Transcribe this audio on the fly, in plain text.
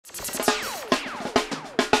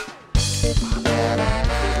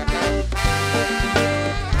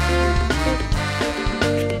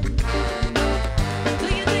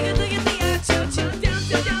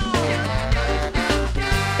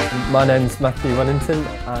My name's Matthew Wellington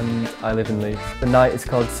and I live in Leeds. The night is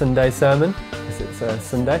called Sunday Sermon because it's a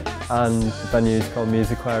Sunday, and the venue is called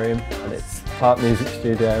Musicarium, and it's part music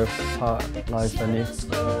studio, part live venue.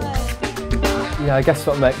 Yeah, I guess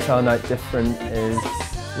what makes our night different is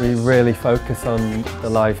we really focus on the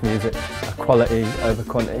live music, a quality over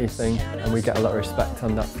quantity thing, and we get a lot of respect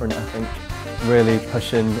on that front, I think. Really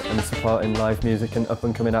pushing and supporting live music and up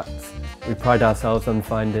and coming acts. We pride ourselves on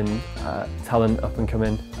finding talent up and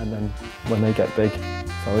coming, and then when they get big,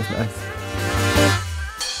 it's always nice.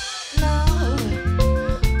 Now,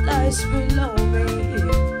 lies below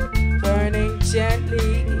me, burning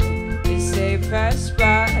gently as they pass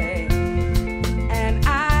by, and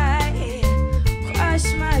I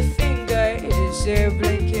cross my fingers, they're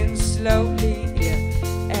blinking slowly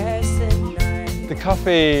as the night. The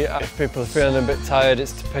coffee, if people are feeling a bit tired,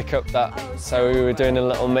 it's to pick up that. So we were doing a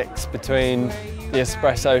little mix between the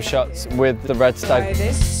espresso shots with the red Stag.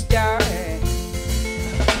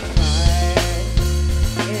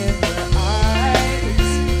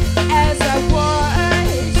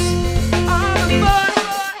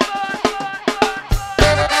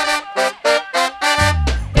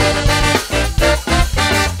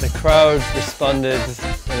 The crowd responded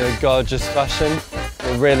in a gorgeous fashion.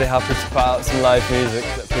 We're really happy to put out some live music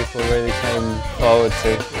that people really came forward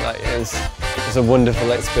to. Like, it was a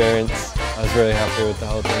wonderful experience. I was really happy with the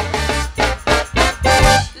whole thing.